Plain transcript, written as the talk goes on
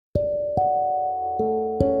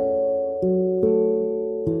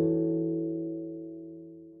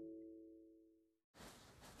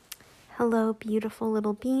Hello, beautiful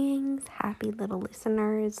little beings, happy little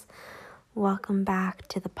listeners. Welcome back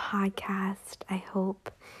to the podcast. I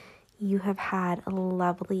hope you have had a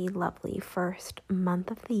lovely, lovely first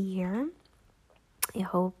month of the year. I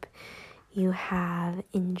hope you have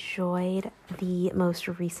enjoyed the most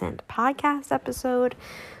recent podcast episode,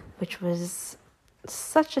 which was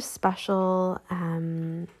such a special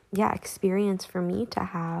experience for me to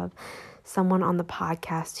have someone on the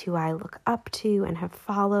podcast who I look up to and have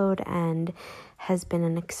followed and has been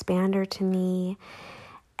an expander to me.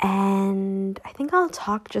 And I think I'll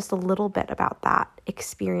talk just a little bit about that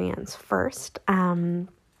experience first. It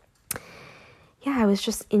was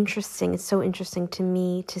just interesting. It's so interesting to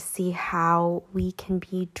me to see how we can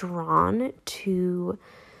be drawn to,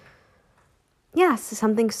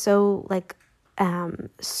 something so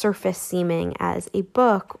surface seeming as a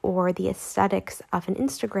book or the aesthetics of an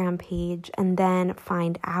Instagram page, and then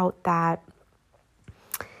find out that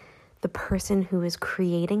the person who is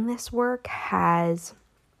creating this work has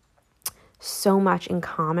so much in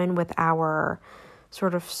common with our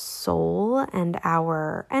sort of soul and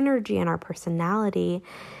our energy and our personality.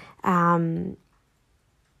 I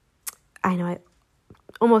know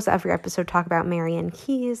almost every episode talk about Marian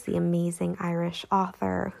Keyes, the amazing Irish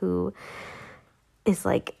author who is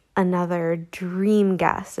like another dream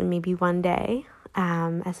guest, and maybe one day,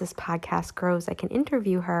 as this podcast grows, I can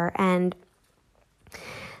interview her. And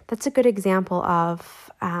that's a good example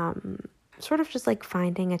of sort of just like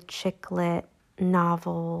finding a chick lit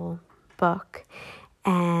novel book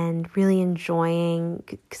and really enjoying,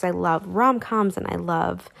 because I love rom-coms and I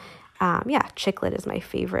love, chick lit is my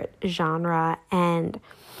favorite genre.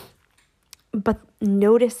 But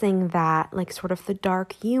noticing that like sort of the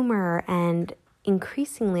dark humor, and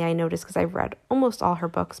increasingly I noticed, because I've read almost all her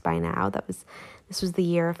books by now, this was the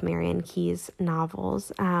year of Marian Keyes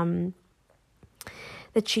novels, that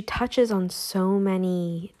she touches on so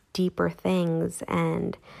many deeper things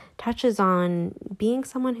and touches on being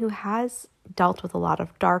someone who has dealt with a lot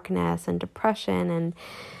of darkness and depression and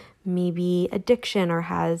maybe addiction, or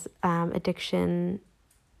has addiction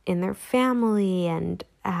in their family. And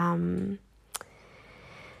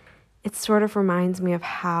it sort of reminds me of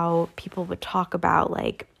how people would talk about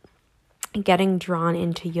like getting drawn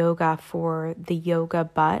into yoga for the yoga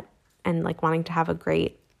butt and like wanting to have a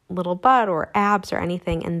great little butt or abs or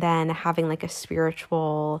anything, and then having like a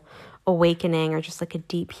spiritual awakening or just like a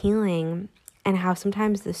deep healing, and how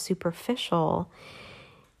sometimes the superficial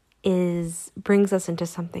brings us into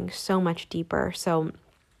something so much deeper. So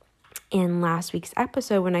in last week's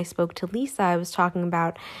episode, when I spoke to Lisa, I was talking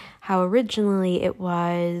about how originally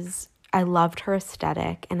I loved her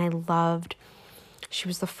aesthetic, and she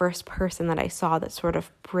was the first person that I saw that sort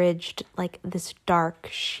of bridged like this dark,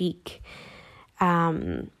 chic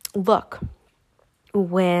look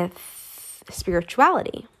with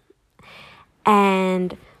spirituality.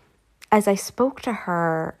 And as I spoke to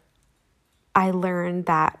her, I learned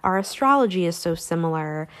that our astrology is so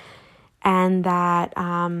similar, and that,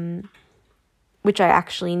 which I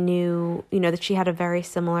actually knew, that she had a very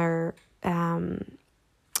similar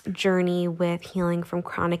journey with healing from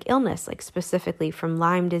chronic illness, like specifically from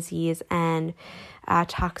Lyme disease and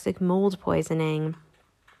toxic mold poisoning.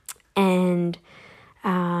 And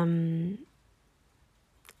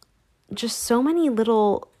just so many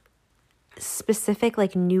little specific,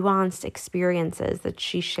 like nuanced experiences that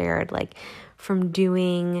she shared, like from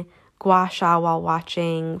doing gua sha while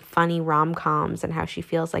watching funny rom-coms, and how she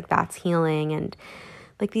feels like that's healing, and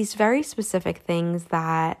like these very specific things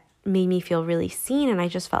that made me feel really seen. And I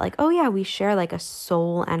just felt like, oh yeah, we share like a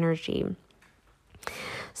soul energy.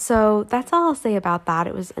 So that's all I'll say about that.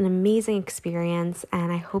 It was an amazing experience,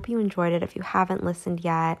 and I hope you enjoyed it. If you haven't listened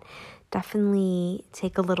yet, definitely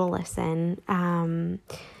take a little listen.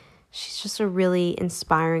 She's just a really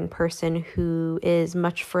inspiring person who is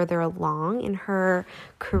much further along in her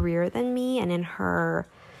career than me, and in her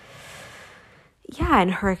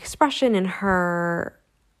expression,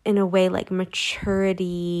 in a way, like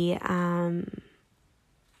maturity, in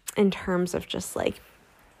terms of just like,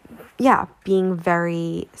 being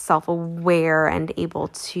very self-aware and able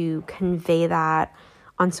to convey that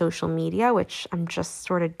on social media, which I'm just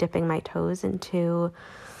sort of dipping my toes into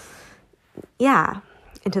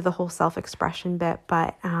the whole self-expression bit.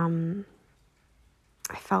 But I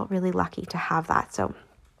felt really lucky to have that. So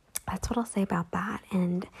that's what I'll say about that.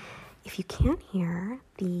 And if you can't hear,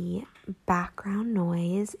 the background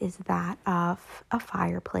noise is that of a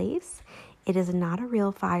fireplace. It is not a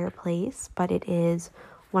real fireplace, but it is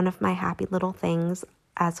one of my happy little things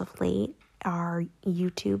as of late, are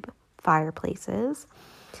YouTube fireplaces.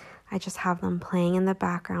 I just have them playing in the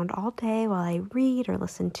background all day while I read or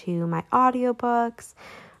listen to my audiobooks.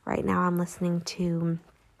 Right now I'm listening to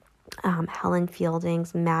Helen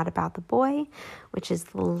Fielding's Mad About the Boy, which is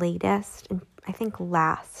the latest, and I think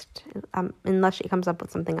last, unless she comes up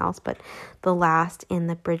with something else, but the last in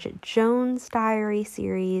the Bridget Jones Diary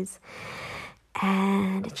series.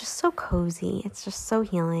 And it's just so cozy. It's just so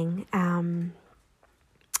healing.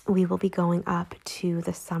 We will be going up to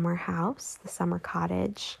the summer house, the summer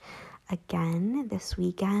cottage, again this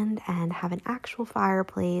weekend and have an actual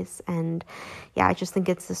fireplace. And yeah, I just think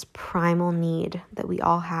it's this primal need that we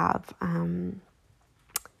all have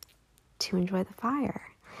to enjoy the fire.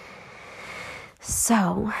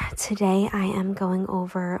 So today I am going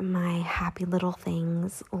over my happy little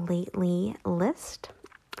things lately list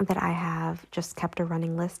that I have just kept a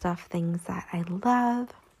running list of things that I love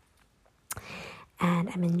and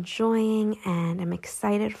I'm enjoying and I'm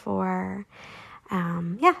excited for.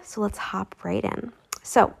 So let's hop right in.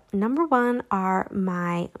 So number one are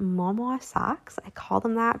my momo socks. I call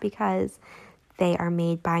them that because they are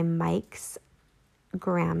made by Mike's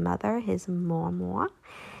grandmother, his momo,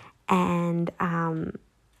 and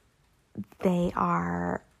they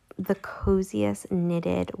are the coziest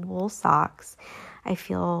knitted wool socks. I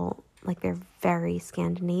feel like they're very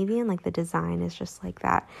Scandinavian. Like the design is just like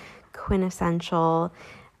that quintessential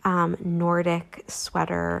Nordic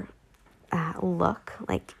sweater look,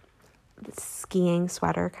 like skiing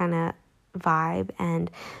sweater kind of vibe. And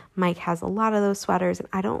Mike has a lot of those sweaters, and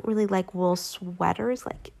I don't really like wool sweaters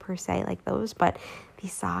like per se like those, but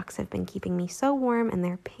these socks have been keeping me so warm, and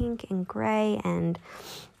they're pink and gray and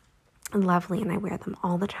lovely, and I wear them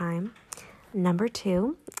all the time. Number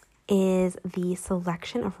two is the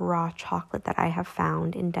selection of raw chocolate that I have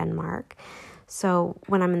found in Denmark. So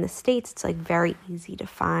when I'm in the States, it's like very easy to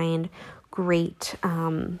find great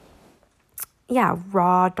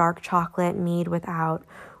raw dark chocolate made without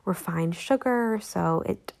refined sugar. So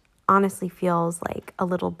it honestly feels like a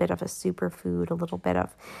little bit of a superfood, a little bit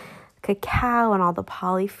of cacao and all the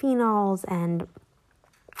polyphenols, and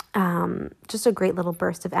just a great little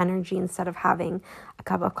burst of energy instead of having a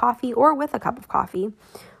cup of coffee or with a cup of coffee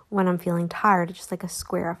when I'm feeling tired. Just like a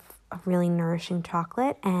square of really nourishing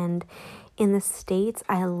chocolate. And in the States,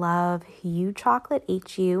 I love Hu chocolate,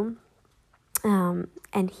 Hu.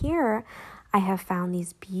 And here I have found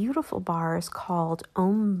these beautiful bars called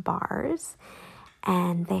Om bars,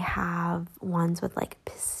 and they have ones with like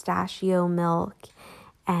pistachio milk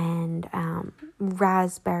and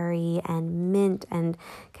raspberry and mint and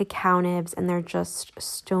cacao nibs, and they're just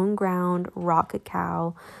stone ground raw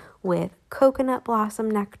cacao with coconut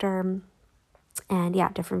blossom nectar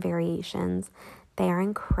and different variations. They are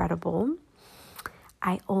incredible.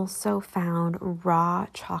 I also found raw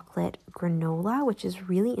chocolate granola, which is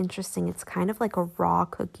really interesting. It's kind of like a raw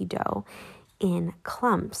cookie dough in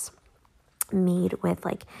clumps made with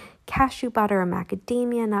like cashew butter and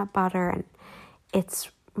macadamia nut butter. And it's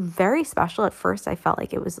very special. At first, I felt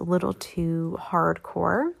like it was a little too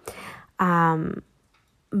hardcore.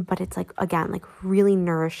 But it's like, again, like really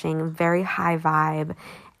nourishing, very high vibe,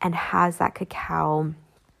 and has that cacao,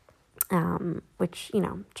 which,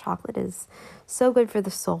 chocolate is so good for the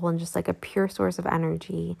soul and just like a pure source of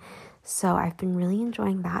energy. So I've been really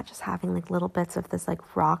enjoying that, just having like little bits of this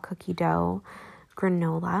like raw cookie dough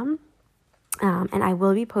granola. And I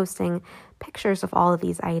will be posting pictures of all of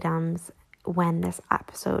these items when this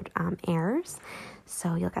episode airs.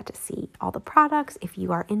 So you'll get to see all the products if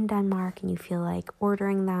you are in Denmark and you feel like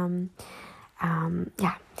ordering them. And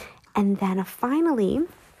then finally,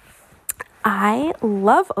 I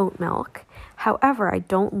love oat milk. However, I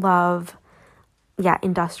don't love,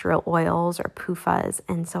 industrial oils or PUFAs.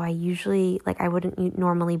 And so I usually, I wouldn't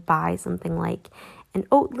normally buy something like an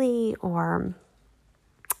Oatly or,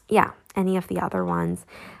 any of the other ones.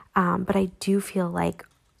 But I do feel like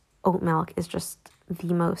oat milk is just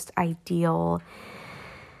the most ideal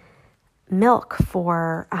milk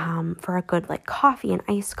for a good coffee, an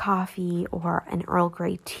iced coffee or an Earl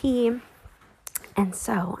Grey tea. And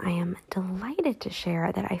so I am delighted to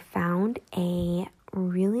share that I found a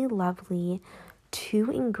really lovely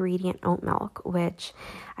 2-ingredient oat milk, which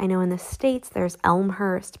I know in the States there's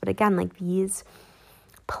Elmhurst, but again, these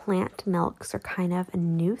plant milks are kind of a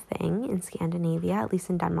new thing in Scandinavia, at least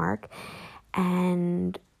in Denmark.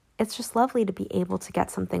 And it's just lovely to be able to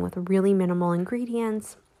get something with really minimal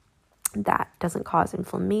ingredients that doesn't cause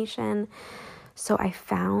inflammation. So I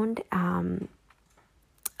found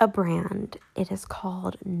a brand. It is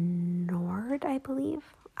called Nord, I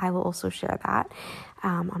believe. I will also share that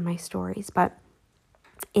on my stories. But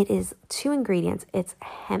it is 2 ingredients. It's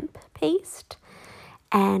hemp paste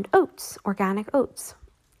and oats, organic oats.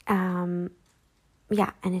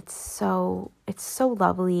 Yeah, and it's so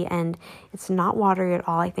lovely, and it's not watery at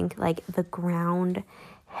all. I think like the ground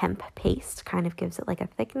hemp paste kind of gives it like a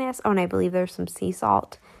thickness. Oh, and I believe there's some sea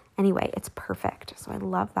salt. Anyway, it's perfect. So I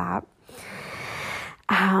love that.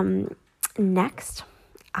 Next,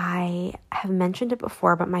 I have mentioned it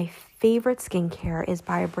before, but my favorite skincare is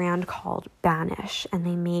by a brand called Banish, and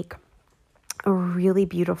they make a really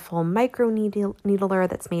beautiful micro needler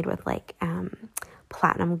that's made with like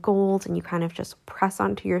platinum gold, and you kind of just press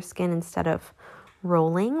onto your skin instead of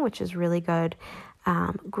rolling, which is really good.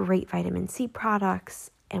 Great vitamin C products,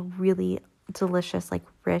 a really delicious, like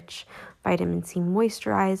rich vitamin C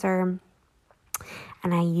moisturizer.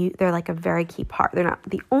 And they're like a very key part. They're not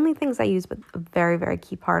the only things I use, but a very, very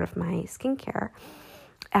key part of my skincare.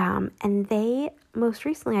 And most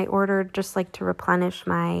recently I ordered just like to replenish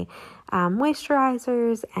my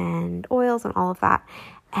moisturizers and oils and all of that.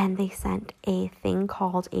 And they sent a thing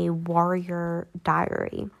called a warrior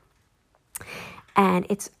diary. And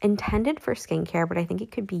it's intended for skincare, but I think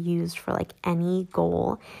it could be used for like any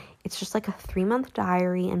goal. It's just like a 3-month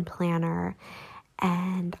diary and planner.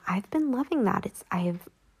 And I've been loving that. I've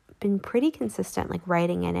been pretty consistent, like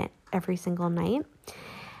writing in it every single night.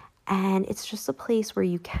 And it's just a place where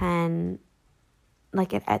you can,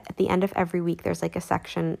 like at the end of every week, there's like a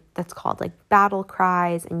section that's called like battle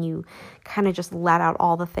cries, and you kind of just let out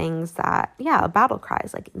all the things battle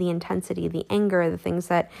cries, like the intensity, the anger, the things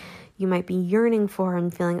that you might be yearning for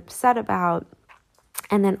and feeling upset about.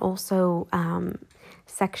 And then also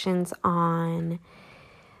sections on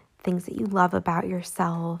things that you love about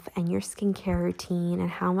yourself and your skincare routine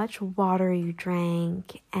and how much water you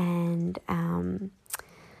drank, and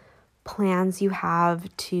plans you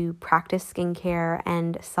have to practice skincare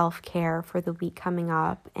and self-care for the week coming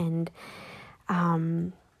up, and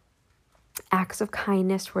acts of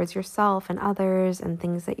kindness towards yourself and others, and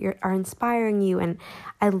things that are inspiring you. And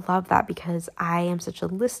I love that because I am such a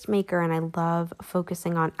list maker, and I love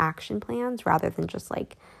focusing on action plans rather than just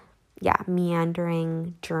like,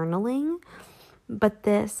 meandering journaling. But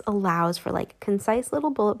this allows for like concise little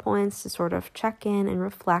bullet points to sort of check in and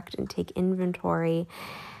reflect and take inventory,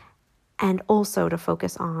 and also to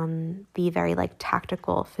focus on the very like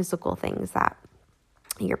tactical, physical things that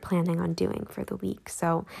you're planning on doing for the week.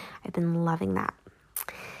 So I've been loving that.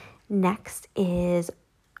 Next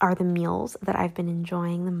are the meals that I've been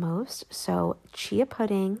enjoying the most. So chia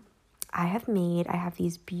pudding, I have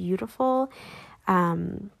these beautiful,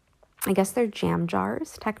 I guess they're jam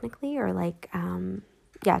jars technically, or like,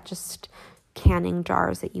 just canning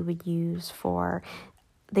jars that you would use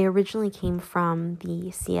they originally came from the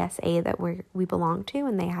CSA that we belong to,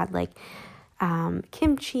 and they had like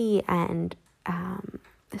kimchi and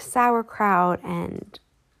sauerkraut and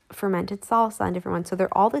fermented salsa and different ones. So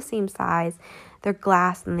they're all the same size. They're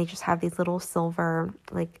glass, and they just have these little silver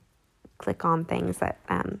like click-on things that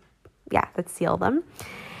that seal them.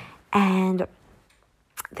 And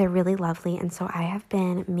they're really lovely. And so I have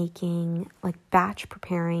been making batch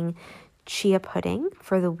preparing chia pudding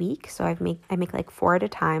for the week. So I make like 4 at a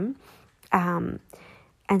time. And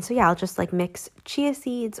so I'll just mix chia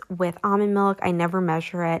seeds with almond milk. I never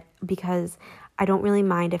measure it because I don't really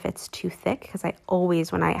mind if it's too thick, because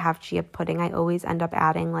when I have chia pudding, I always end up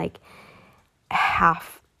adding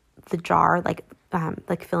half the jar,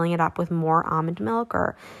 filling it up with more almond milk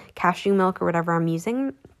or cashew milk or whatever I'm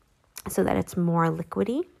using, so that it's more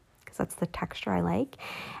liquidy, because that's the texture I like.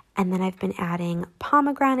 And then I've been adding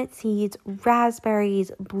pomegranate seeds,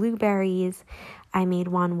 raspberries, blueberries. I made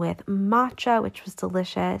one with matcha, which was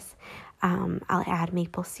delicious. I'll add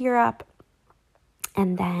maple syrup.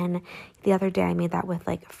 And then the other day I made that with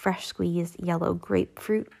fresh squeezed yellow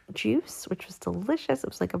grapefruit juice, which was delicious. It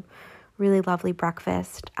was a really lovely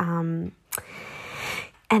breakfast. And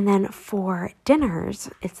then for dinners,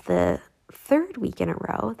 it's the 3rd week in a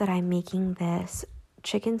row that I'm making this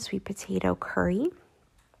chicken sweet potato curry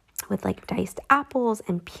with diced apples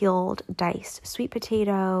and peeled diced sweet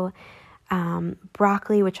potato,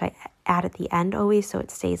 broccoli, which I add at the end always so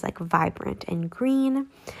it stays vibrant and green,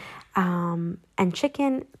 and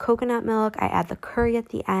chicken, coconut milk. I add the curry at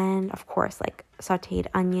the end, of course, sauteed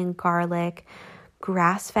onion, garlic,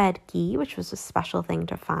 grass-fed ghee, which was a special thing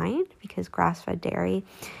to find because grass-fed dairy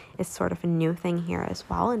is sort of a new thing here as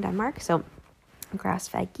well in Denmark. So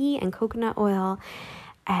grass-fed ghee and coconut oil.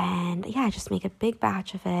 And I just make a big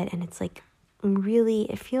batch of it, and it's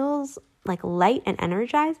it feels light and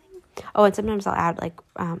energizing. Oh, and sometimes I'll add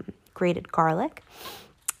grated garlic.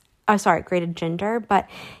 Oh, sorry, grated ginger. But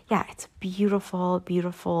it's a beautiful,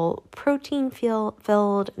 beautiful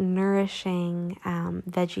protein-filled, nourishing,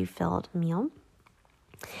 veggie-filled meal.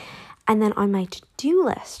 And then on my to-do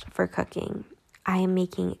list for cooking, I am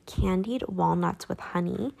making candied walnuts with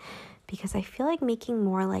honey because I feel like making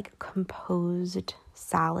more like composed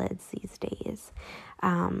salads these days.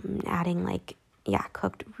 Adding like,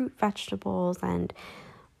 cooked root vegetables and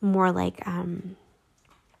more like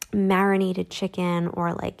marinated chicken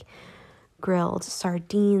or like grilled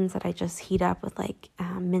sardines that I just heat up with like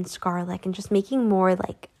minced garlic, and just making more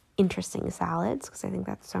like interesting salads because I think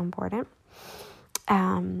that's so important.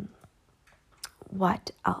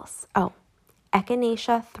 What else? Oh,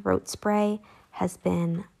 echinacea throat spray has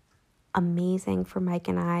been amazing for Mike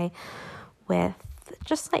and I with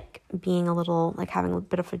just like being a little, like having a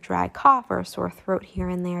bit of a dry cough or a sore throat here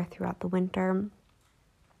and there throughout the winter.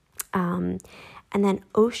 And then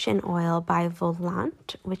Ocean Oil by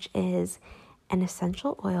Volant, which is an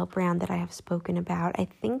essential oil brand that I have spoken about. I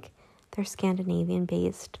think they're Scandinavian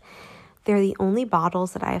based. They're the only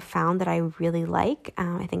bottles that I have found that I really like.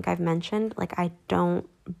 I think I've mentioned, like I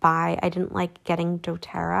didn't like getting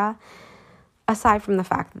doTERRA, aside from the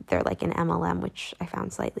fact that they're like an MLM, which I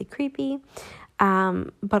found slightly creepy.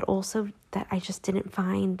 But also that I just didn't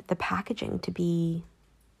find the packaging to be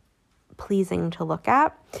pleasing to look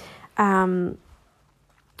at.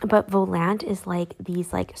 But Volant is like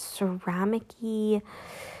these like ceramic-y,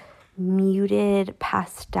 muted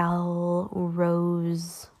pastel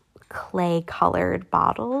rose clay colored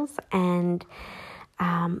bottles, and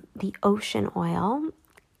the Ocean Oil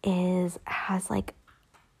has like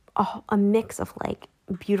a mix of like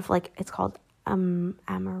beautiful, like it's called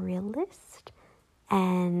amaryllis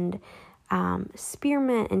and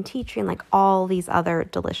spearmint and tea tree and like all these other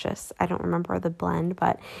delicious, I don't remember the blend,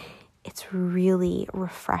 but it's really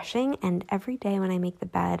refreshing. And every day when I make the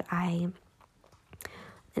bed,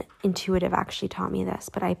 Intuitive actually taught me this,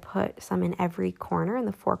 but I put some in every corner, in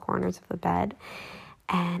the four corners of the bed,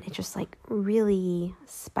 and it just like really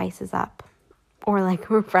spices up or like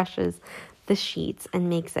refreshes the sheets and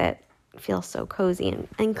makes it feel so cozy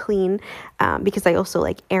and clean, because I also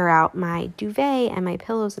like air out my duvet and my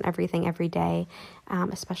pillows and everything every day,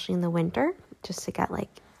 especially in the winter, just to get like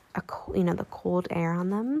the cold air on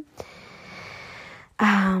them.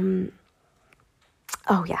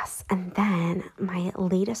 Oh yes, and then my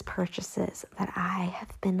latest purchases that I have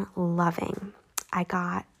been loving. I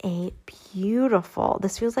got a beautiful,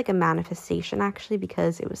 this feels like a manifestation actually,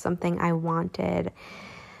 because it was something I wanted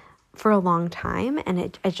for a long time, and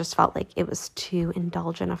it just felt like it was too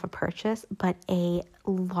indulgent of a purchase, but a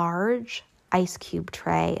large ice cube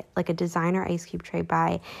tray, like a designer ice cube tray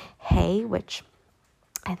by Hey, which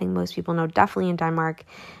I think most people know, definitely in Denmark.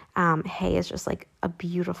 Hey is just like a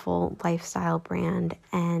beautiful lifestyle brand,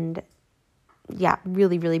 and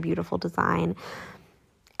really, really beautiful design.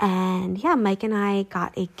 And Mike and I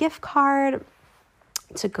got a gift card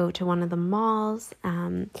to go to one of the malls,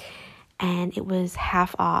 and it was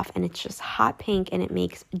half off, and it's just hot pink, and it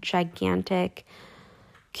makes gigantic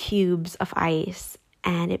cubes of ice,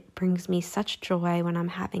 and it brings me such joy when I'm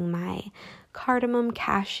having my cardamom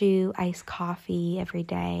cashew iced coffee every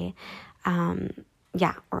day,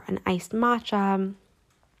 or an iced matcha,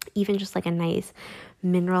 even just like a nice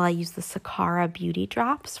mineral. I use the Sakara beauty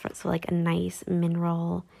drops so like a nice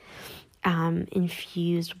mineral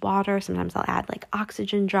infused water. Sometimes I'll add like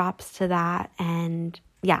oxygen drops to that, and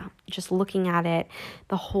just looking at it,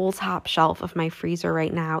 the whole top shelf of my freezer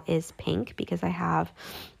right now is pink because I have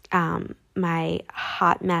my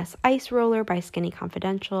Hot Mess Ice Roller by Skinny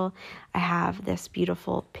Confidential. I have this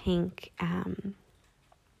beautiful pink,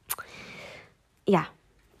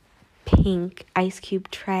 pink ice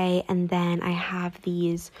cube tray, and then I have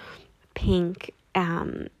these pink,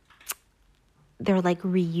 they're like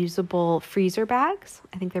reusable freezer bags.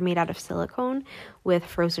 I think they're made out of silicone with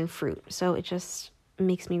frozen fruit. So it just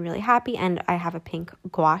makes me really happy. And I have a pink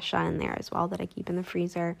gua sha in there as well that I keep in the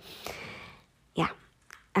freezer.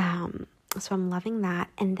 So I'm loving that.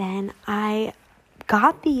 And then I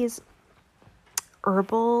got these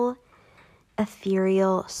herbal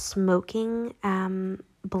ethereal smoking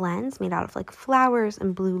blends made out of like flowers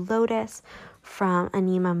and blue lotus from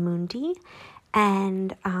Anima Mundi.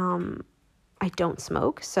 And I don't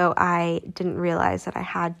smoke, so I didn't realize that I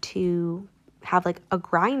had to have like a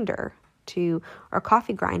grinder or a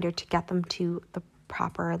coffee grinder to get them to the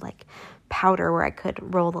proper like powder where I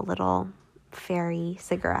could roll a little fairy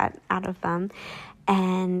cigarette out of them.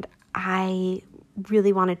 And I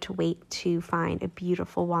really wanted to wait to find a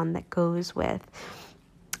beautiful one that goes with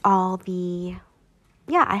all the,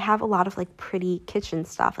 I have a lot of like pretty kitchen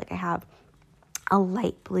stuff. Like I have a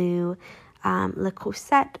light blue Le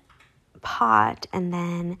Creuset pot, and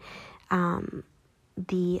then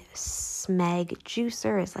the Smeg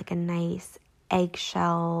juicer is like a nice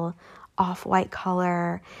eggshell off-white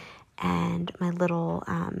color, and my little,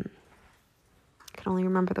 I can only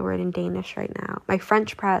remember the word in Danish right now. My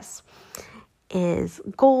French press is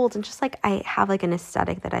gold, and just like I have like an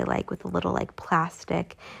aesthetic that I like with the little like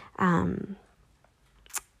plastic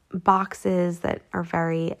boxes that are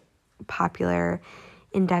very popular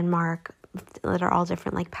in Denmark that are all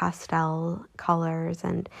different like pastel colors.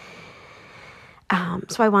 And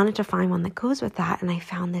so I wanted to find one that goes with that, and I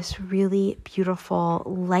found this really beautiful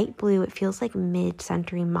light blue, it feels like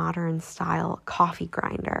mid-century modern style coffee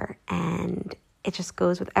grinder, and it just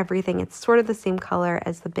goes with everything. It's sort of the same color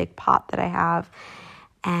as the big pot that I have,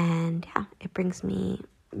 and yeah, it brings me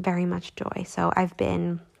very much joy. So I've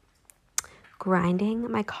been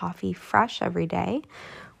grinding my coffee fresh every day,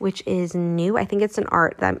 which is new. I think it's an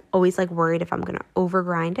art that I'm always like worried if I'm going to over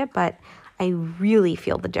grind it, but I really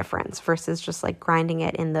feel the difference versus just like grinding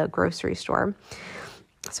it in the grocery store.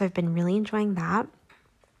 So I've been really enjoying that.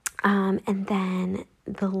 And then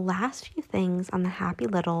the last few things on the Happy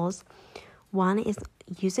Littles, one is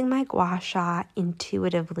using my gua sha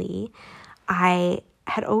intuitively. I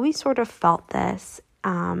had always sort of felt this,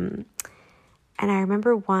 and I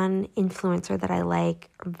remember one influencer that I like,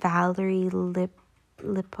 Valerie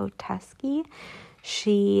Lipoteski.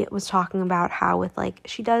 She was talking about how with like,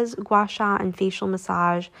 she does gua sha and facial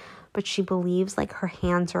massage, but she believes like her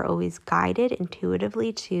hands are always guided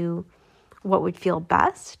intuitively to what would feel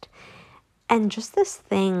best. And just this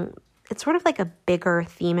thing, it's sort of like a bigger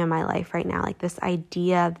theme in my life right now, like this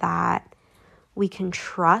idea that we can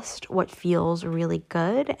trust what feels really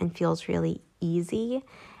good and feels really easy,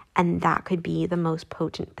 and that could be the most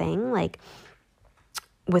potent thing. Like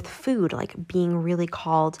with food, like being really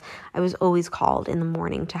called, I was always called in the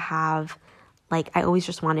morning to have, like, I always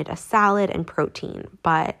just wanted a salad and protein,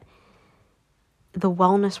 but the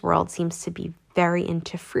wellness world seems to be very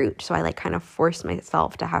into fruit. So I like kind of forced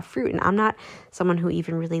myself to have fruit. And I'm not someone who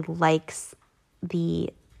even really likes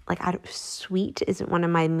the, like, sweet isn't one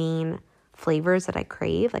of my main flavors that I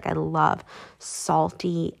crave. Like I love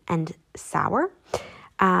salty and sour.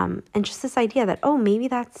 And just this idea that, oh, maybe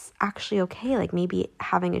that's actually okay. Like maybe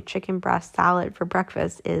having a chicken breast salad for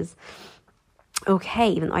breakfast is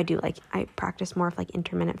okay, even though I practice more of like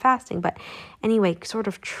intermittent fasting. But anyway, sort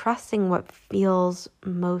of trusting what feels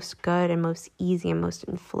most good and most easy and most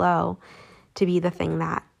in flow to be the thing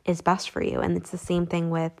that is best for you. And it's the same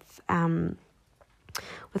thing with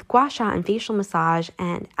gua sha and facial massage.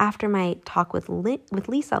 And after my talk with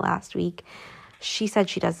Lisa last week, she said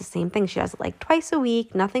she does the same thing. She does it like twice a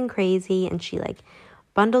week, nothing crazy. And she like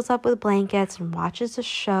bundles up with blankets and watches a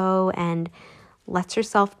show and lets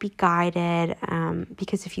herself be guided.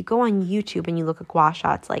 Because if you go on YouTube and you look at gua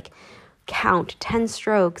sha, it's like count 10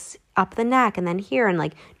 strokes up the neck and then here and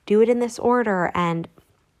like do it in this order. And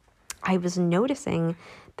I was noticing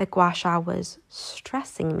that gua sha was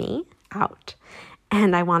stressing me out.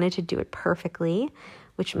 And I wanted to do it perfectly,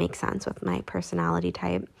 which makes sense with my personality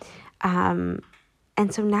type.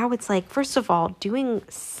 And so now it's like, first of all, doing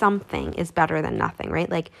something is better than nothing, right?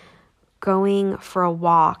 Like going for a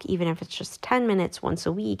walk, even if it's just 10 minutes once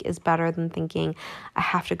a week, is better than thinking I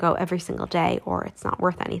have to go every single day or it's not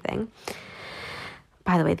worth anything.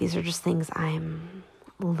 By the way, these are just things I'm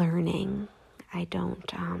learning. I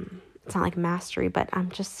don't, it's not like mastery, but I'm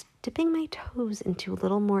just dipping my toes into a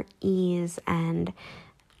little more ease and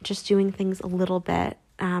just doing things a little bit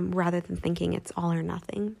rather than thinking it's all or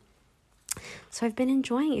nothing. So I've been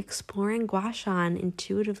enjoying exploring gua sha and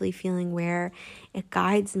intuitively feeling where it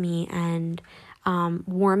guides me and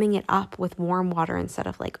warming it up with warm water instead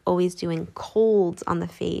of like always doing colds on the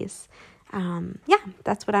face. Yeah,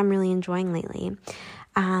 that's what I'm really enjoying lately.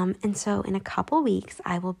 And so in a couple weeks,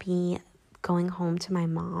 I will be going home to my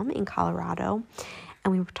mom in Colorado.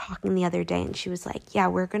 And we were talking the other day and she was like, yeah,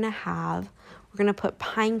 we're going to put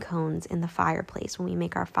pine cones in the fireplace when we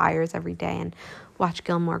make our fires every day and watch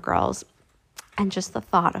Gilmore Girls. And just the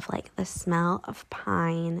thought of like the smell of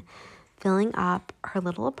pine filling up her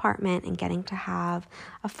little apartment and getting to have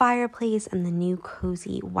a fireplace and the new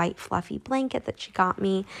cozy white fluffy blanket that she got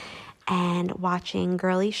me and watching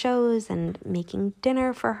girly shows and making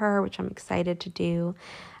dinner for her, which I'm excited to do.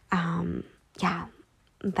 Yeah,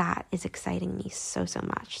 that is exciting me so, so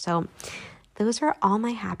much. So those are all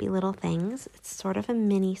my happy little things. It's sort of a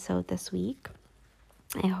mini-sode this week.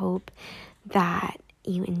 I hope that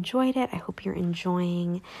you enjoyed it. I hope you're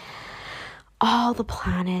enjoying all the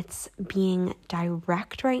planets being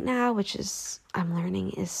direct right now, which is, I'm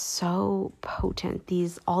learning, is so potent.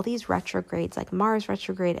 All these retrogrades, like Mars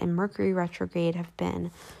retrograde and Mercury retrograde, have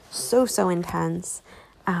been so, so intense.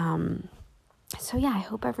 So yeah, I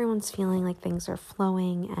hope everyone's feeling like things are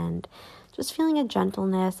flowing and just feeling a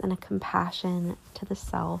gentleness and a compassion to the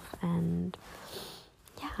self. And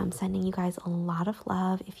yeah, I'm sending you guys a lot of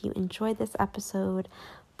love. If you enjoyed this episode,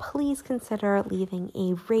 please consider leaving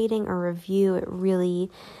a rating or review. It really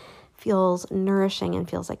feels nourishing and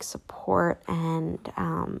feels like support, and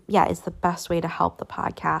is the best way to help the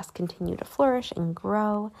podcast continue to flourish and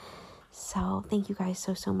grow. So thank you guys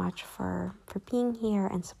so much for being here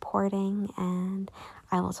and supporting, and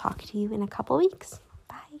I will talk to you in a couple weeks.